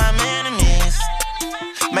these niggas my enemies.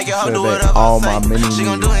 Make it hoe do whatever I say. She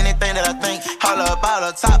gon' do anything that I think. Hold up, all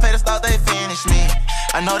up top, pay the start, they finish me.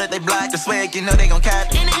 I know that they black, the swag, you know they gon'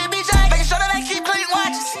 cap. These niggas be jack, making sure that they keep clean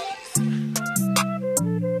watches.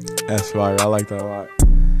 That's fire, I like that a lot.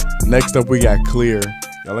 Next up, we got Clear.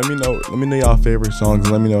 Y'all let me know y'all favorite songs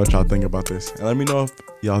and let me know what y'all think about this. And let me know if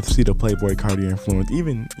y'all see the Playboy Carti influence,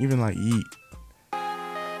 even like Yeet.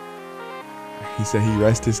 He said he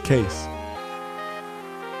rests his case.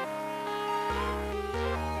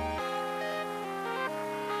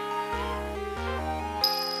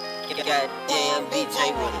 Goddamn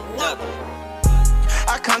DJ with a knuckle.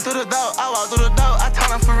 I come through the door, I walk through the door, I tell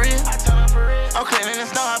them for real. I'm cleaning the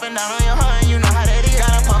snow up and down on your hand, you know how that is.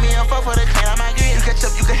 Gotta pump me up for the clean out my grill. You catch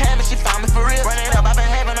up, you can have it, she found me for real. Run it up, I been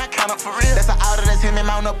having, I count up for real. That's an outer, that's him and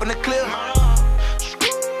mount up in the clip.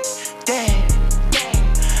 Yeah,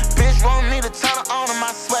 bitch want me to turn her on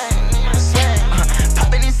my swag.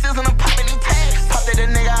 Popping these seals and I'm popping these tags. Pop that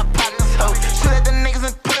nigga, I pop this hoe. Shoot at the niggas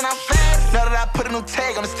and put it on fast. Know that I put a new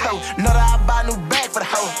tag on his toe. Know that I buy a new bag for the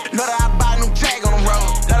hoe. Know that I buy a new jag on the road.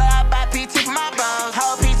 Know that I buy PT for my bones.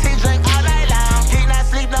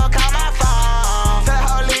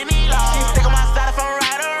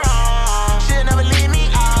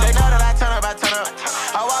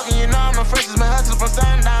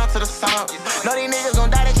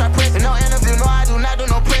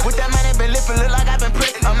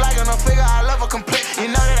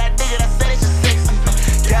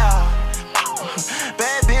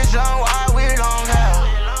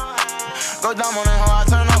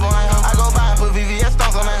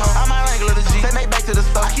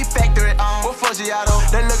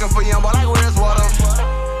 looking for young boy like where's water?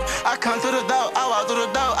 I come through the door, I walk through the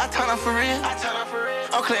door, I turn up for real.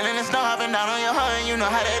 I'm cleaning the snow, hopping down on your hoe, and you know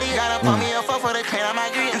how that is. Gotta put me up for the clean out my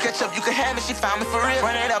grill. You catch up, you can have it, she found me for real.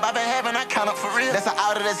 Run it up, I been having, I count up for real. That's an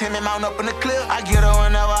order that's hit me mount up in the clip. I get her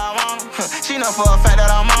whenever I want. She know for a fact that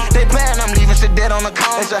I'm on. They playin', I'm leaving shit dead on the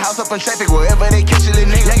cone. It's your house up in traffic, wherever they catch you, little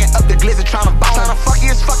nigga. Legging up the glizzy, tryna bone. Tryna fuck you,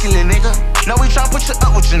 it's fucking little nigga. No, we tryna put you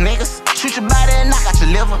up with your niggas. Shoot your body and knock out your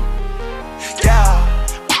liver. Yeah.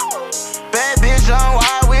 Bad bitch on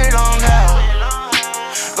wide with long hair.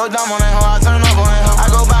 Go dumb on that hoe, I turn up on that hoe. I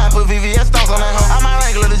go by and put VVS stones on that hoe. I'm my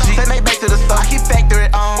regular to G, take me back to the store. I keep factory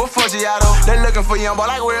on, with Forgiato. They looking for young boy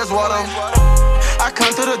like where's water? I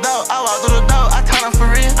come through the door, I walk through the door, I turn up for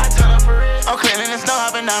real. I'm cleaning the snow,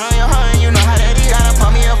 hopping down on your hoe, and you know how that is. Gotta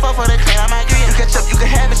put me up for the clean out my grill. You catch up, you can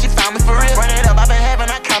have it, she found me for real. Run it up, I been having,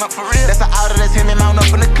 I count up for real. That's an order that's hit me mount up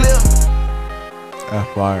in the clip. That's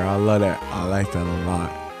fire. I love that. I like that a lot.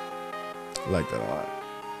 I like that a lot.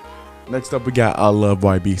 Next up, we got I Love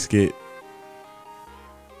YB skit.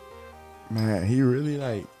 Man, he really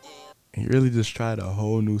just tried a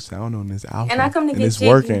whole new sound on this album. And I come to get it's jiggy.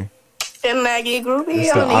 working. And I get groovy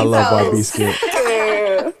It's the on I these Love YB hoes. skit.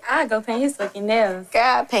 I go paint his fucking nails.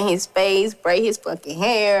 God, paint his face, braid his fucking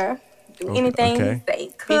hair. Do anything okay. he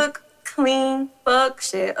say. Cook, clean, fuck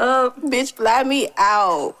shit up. Bitch, fly me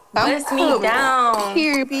out. Bless me down.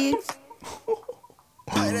 Here, bitch.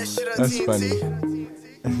 That's funny.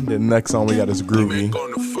 The next song we got is Groovy.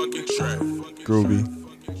 Groovy.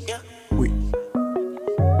 Wait.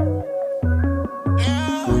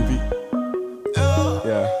 Groovy.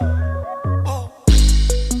 Yeah.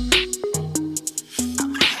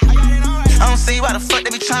 I don't see why the fuck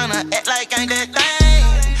they be tryna act like I ain't that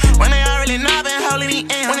thing. When they already know I been holding me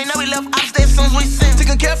in. When they know we left upstairs as soon as we sin.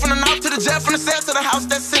 Taking care from the north to the jail, from the cell to the house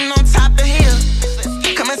that's sitting on top the hill.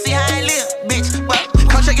 Come and see how I live, bitch. Well,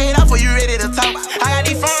 come check it out for you ready to talk. I got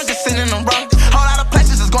these phones just sitting in them bro. Whole lot of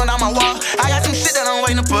places just going down my wall. I got some shit that I'm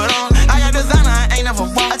waiting to put on. I got designer, I ain't never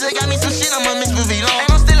bought. I just got me some shit, I'ma mix movie long.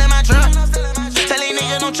 Ain't no stealing my truck. Tell these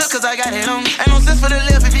niggas don't trip cause I got it on. Ain't no sense for the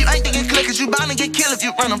live if you ain't thinking clear, cause you bound to get killed if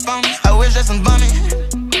you run up on me. I wish that's some bumming.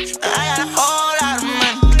 I got a whole lot of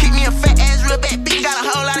money. Keep me a fat ass real bad bitch. Got a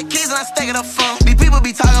whole lot of kids and I stack it up phone. These people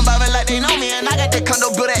be talking about me like they know me, and I got that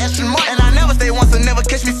condo built an extra more. And I never stay once and never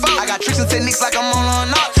catch me fall. I got tricks and techniques like I'm on or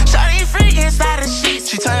not. Shawty freak inside the sheets.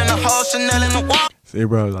 She turning the whole Chanel in the wall. See,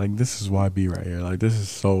 bro, like this is YB right here. Like this is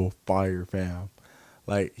so fire, fam.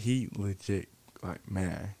 Like he legit, like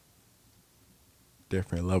man,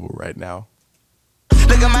 different level right now.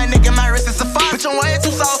 Look at my neck and my wrist, it's a fire. Bitch, I'm way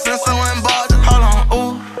too soft and so involved. Hold on,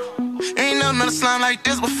 ooh. Ain't never met a slime like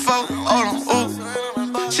this before. Hold on,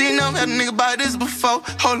 ooh. She ain't never had a nigga buy this before.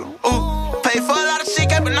 Hold on, ooh. Pay for a lot of shit,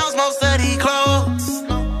 capping off most of these clothes.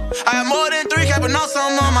 I got more than 3 capping off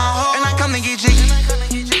some on my hoe. And I come to get jiggy.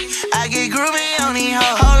 I get groovy on these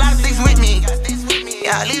hoes. Whole lot of sticks with me.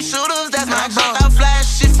 Yeah, I leave shooters, that's my bro. Out flash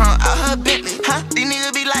shit from out her Bentley. Huh? These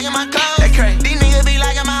niggas be liking my clothes. They crazy. These niggas be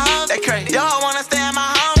liking my hoes. They crazy. Y'all wanna stay at my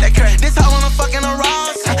home. They crazy. This hoe wanna fucking a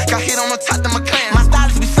Ross. Got hit on the top of my clan. My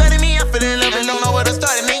stylist be flooding me. I'm feeling love and don't know where to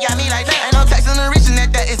start. And me got me like that. Ain't no taxing or reaching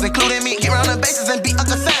that is including me. Get around the bases and beat up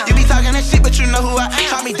the sound. You be talking that shit, but you know who I am.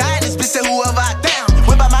 Call me dying, this bitch said whoever I down.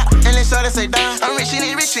 Whip out my and let shorty say down. I'm rich, she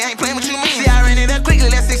ain't rich, she ain't playing what you mean. See, I ran it up quickly,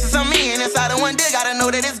 that's 6 or some me. And inside of one deal, gotta know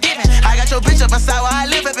that it's given. I got your bitch up inside where I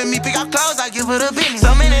live. Up in me, pick out clothes, I give her the business.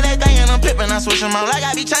 So many that thing and I'm pippin', I switch them out like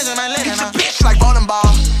I be changing my linen. Get your bitch like bowling ball.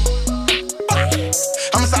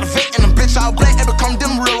 I'm inside a vet and a bitch all black. It become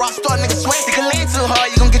them real rock star niggas sweat. You can lean too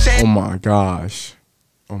hard, you gon' get your ass. Oh my gosh.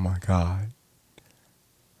 Oh my god.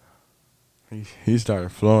 He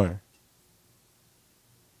started flowing.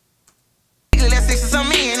 That's 6 or some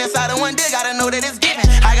me. And inside of one deal, gotta know that it's given.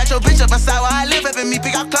 I got your bitch up inside where I live. Up in me,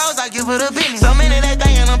 pick out clothes, I give her the business. So many that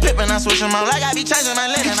thing and I'm pippin', I switch them out like I be changing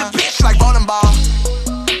my linen. Get your bitch like bowling ball.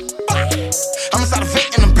 I'm inside a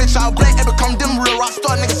vet and a bitch all black. It become them real rock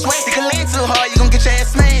star niggas sweat. You can lean too hard, you gon' get your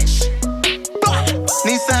ass smashed.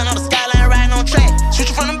 Need sun on the skyline, riding on track.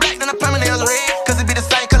 Shoot you from the black, then I permanent nails red. Cause it be the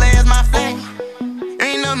same color as my flag.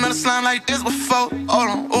 Ain't never met a slime like this before. Hold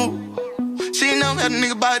on, ooh. She ain't never had a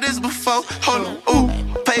nigga buy this before. Hold on, ooh.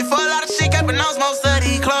 Pay for a lot of shit, capping off most of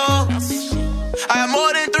these clothes. I got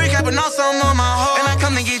more than 3 capping off some on my hoe. And I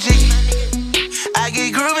come to get jiggy. I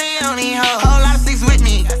get groovy on these hoes. Whole lot of sticks with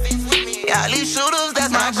me. Yeah, I leave shooters,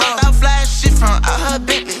 that's my bro. Out flash shit from out her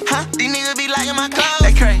Bentley. Huh? These niggas be liking my clothes.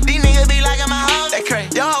 They crazy. These niggas be liking my hoes. They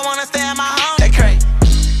crazy. Y'all wanna stay at my home. They crazy.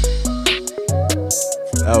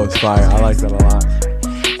 That was fire. I like that a lot.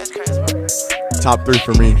 Top 3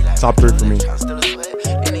 for me. Top 3 for me.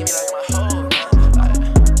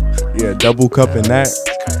 Yeah, double cup in that.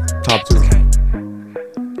 Top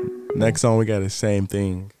 2. Next song we got the same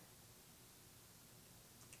thing.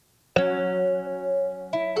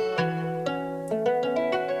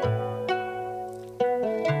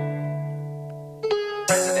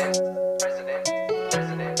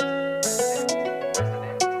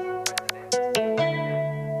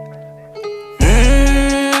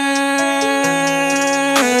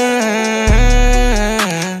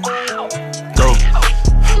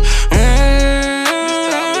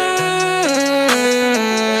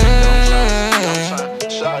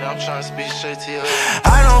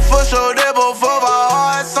 I know for sure that both of our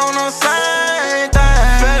hearts on the same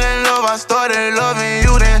thing. Fell in love, I started loving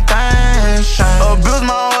you, then things changed. Abused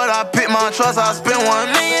my heart, I picked my trust, I spent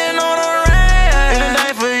 1 million on a ring. And it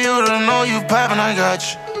ain't for you to know you poppin', I got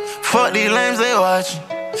you. Fuck these lames, they watchin'.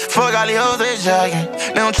 Fuck all these hoes, they jogging.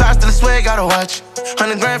 They don't try to the swag, gotta watch it.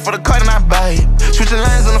 100 grand for the car, and I buy it. Switching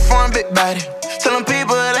lanes on the front, big body. Telling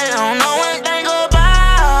people they don't know anything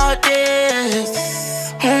about this.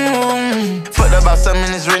 Fucked up about 7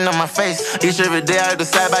 minutes written on my face. Each every day I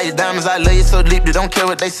decide by your diamonds. I lay it so deep they don't care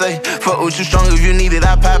what they say. Fuck with you strong if you need it,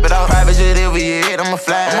 I pop it out. Private jet over your head, I'ma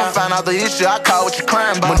fly. I'ma find out the issue, I call what you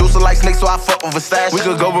crying about. Medusa like snakes, so I fuck with Versace. We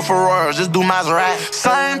could go with Ferraris, just do Maserati.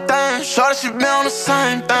 Same thing, shorty she be on the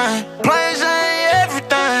same thing. Plain Jane,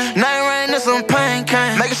 everything. Night rain and some pain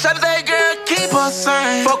came. Making sure that that girl keep her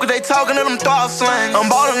sane. Fuck what they talking to them thoughts slang. I'm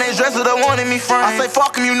ballin' they dresses that wanted me frame. I say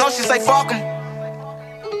fuck him, you know she say fuck him.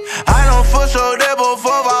 I know for sure that both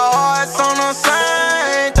of our hearts on the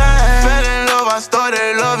same thing. Fell in love, I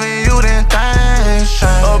started loving you, then things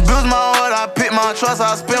changed. Abused my heart, I picked my trust,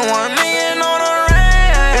 I spent 1 million on a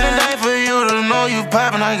ring. And it ain't for you to know you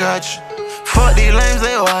poppin', I got you. Fuck these lames,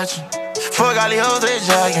 they watchin'. Fuck all these hoes, they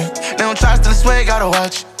jogging. They don't try to the swag, gotta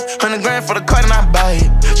watch it. 100 grand for the car, and I buy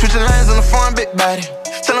it. Switching lanes on the front, big body.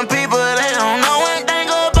 Telling people they don't know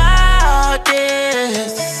anything about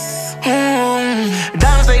this.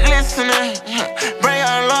 Diamonds, they glistening. Bring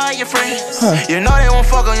out all your friends. You know they won't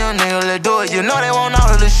fuck on your nigga, let's do it. You know they want all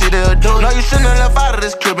of this shit, they'll do it. No, you shouldn't have left out of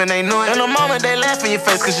this crib and they knew it. In the moment they laugh in your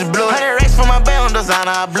face cause you blew it. 100 racks for my band on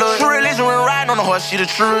designer, I blew it. True religion when riding on the horse, she the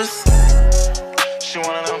truest. She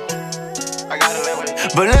one of them, I got it that way.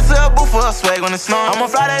 But let's say a booth for a swag when it's snowing. I'ma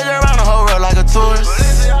fly that girl around the whole world like a tourist.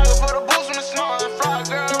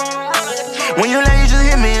 When you land, you just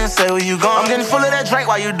hit me and say where you going. I'm getting full of that drink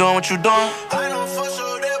while you doing what you doing. I know for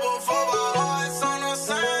sure that both of our hearts on the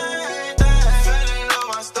same thing. Fell in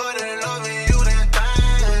love, I started loving you, then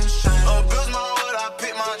things changed. Abused my heart, I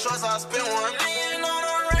picked my trust, I spent 1 million on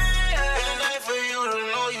a ring. And it ain't for you to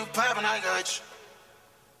know you poppin', I got you.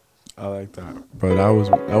 I like that, bro. That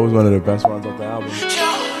was one of the best ones of the album.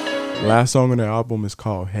 Last song on the album is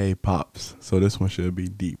called Hey Pops, so this one should be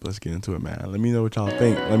deep. Let's get into it, man. Let me know what y'all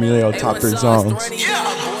think. Let me know your top 3 songs.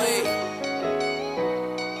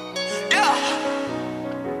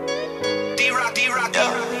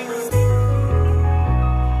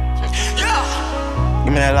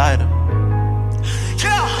 Give me that lighter.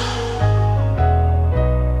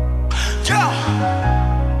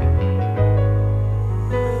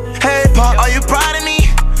 Hey Pop, are you proud of me?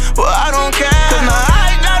 Well, I don't care. Cause now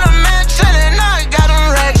I got a man chillin', I got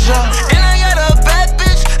them racks, yeah. And I got a bad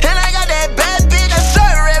bitch, and I got that bad bitch. That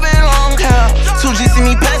shirt red and long hair. 2G see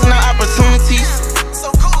me passing the opportunities.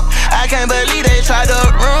 I can't believe they tried to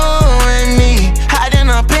ruin me. Hide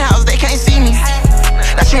in a penthouse, they can't see me.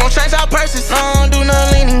 Now she won't change our purses, no, I don't do no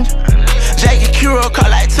leaning. Jackie Curo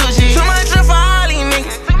call like 2G. Too much drip for all these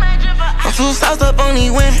niggas. I'm too sauced up on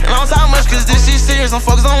these women. And I don't talk much cause this shit serious. I'm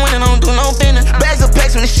focused on winning, I don't do no business. Bags of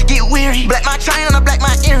packs when this shit get weary. Black my chain and I black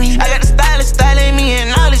my earrings. I got the stylist styling me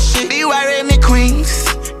and all this shit. These white red McQueens.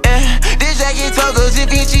 Yeah, this jacket toggle,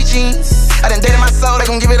 zippy jeans. I done dated my soul, they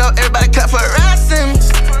gon' give it up. Everybody clap for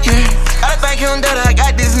ransoms. Yeah, I thank him that I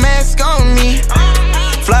got this mask on me.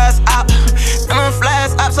 Flies up, and I'm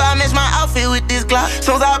flies up, so I match my outfit with this Glock.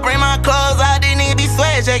 Soon as I bring my clothes out, these niggas be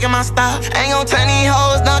swag checking my style. Ain't gon' turn these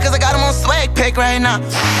hoes down, cause I got them on swag pack right now.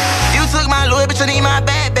 You took my Louis, bitch, I need my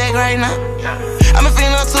bag back right now. I'm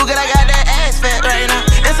feeling too good, I got that ass fat right now.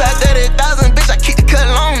 Inside 30,000, bitch, I keep the cut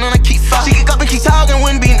long and I keep fuck. She kick up and keep talking,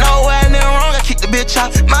 wouldn't be nowhere near wrong, I keep the bitch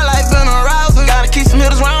out. My life been arousing, gotta keep some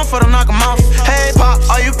hitters round for them knock them off. Hey Pops,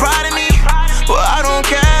 are you proud of me? Well, I don't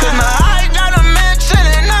care, cause now I got a man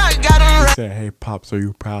chillin', I got him right. Said, hey Pops, are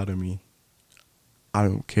you proud of me? I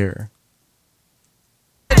don't care.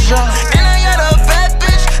 And I got a bad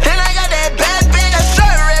bitch, and I got that bad bitch. That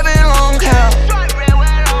shirt red and long hair.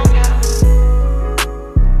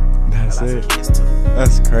 That's it.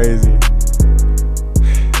 That's crazy.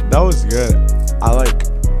 That was good. I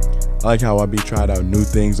like how YB tried out new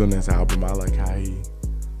things on this album. I like how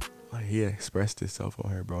he expressed himself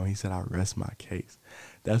on here, bro. He said, I rest my case.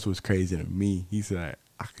 That's what's crazy to me. He said,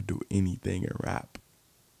 I could do anything in rap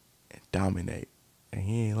and dominate. And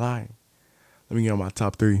he ain't lying. Let me get on my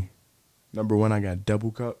top 3. Number 1, I got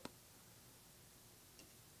Double Cup.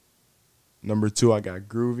 Number 2, I got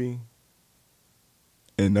Groovy.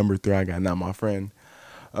 And number 3, I got Not My Friend.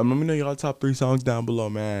 Let me know y'all top 3 songs down below,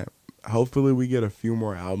 man. Hopefully we get a few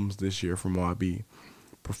more albums this year from YB.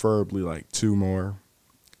 Preferably like 2 more.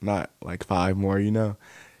 Not like 5 more, you know.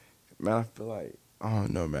 Man, I feel like, I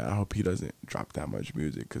don't know, man. I hope he doesn't drop that much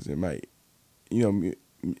music because it might, you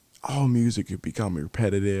know, all music could become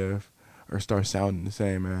repetitive or start sounding the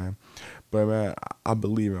same, man. But, man, I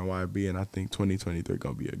believe in YB, and I think 2023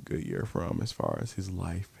 going to be a good year for him as far as his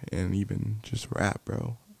life and even just rap,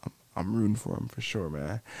 bro. I'm rooting for him for sure,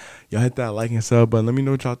 man. Y'all hit that like and sub button. Let me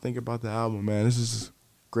know what y'all think about the album, man. This is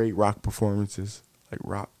great rock performances, like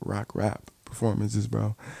rock rap performances,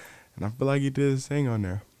 bro. And I feel like he did his thing on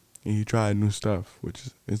there. And he tried new stuff, which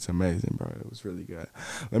is, it's amazing, bro. It was really good.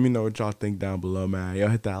 Let me know what y'all think down below, man. Y'all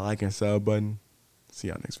hit that like and sub button. See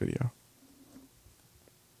y'all next video.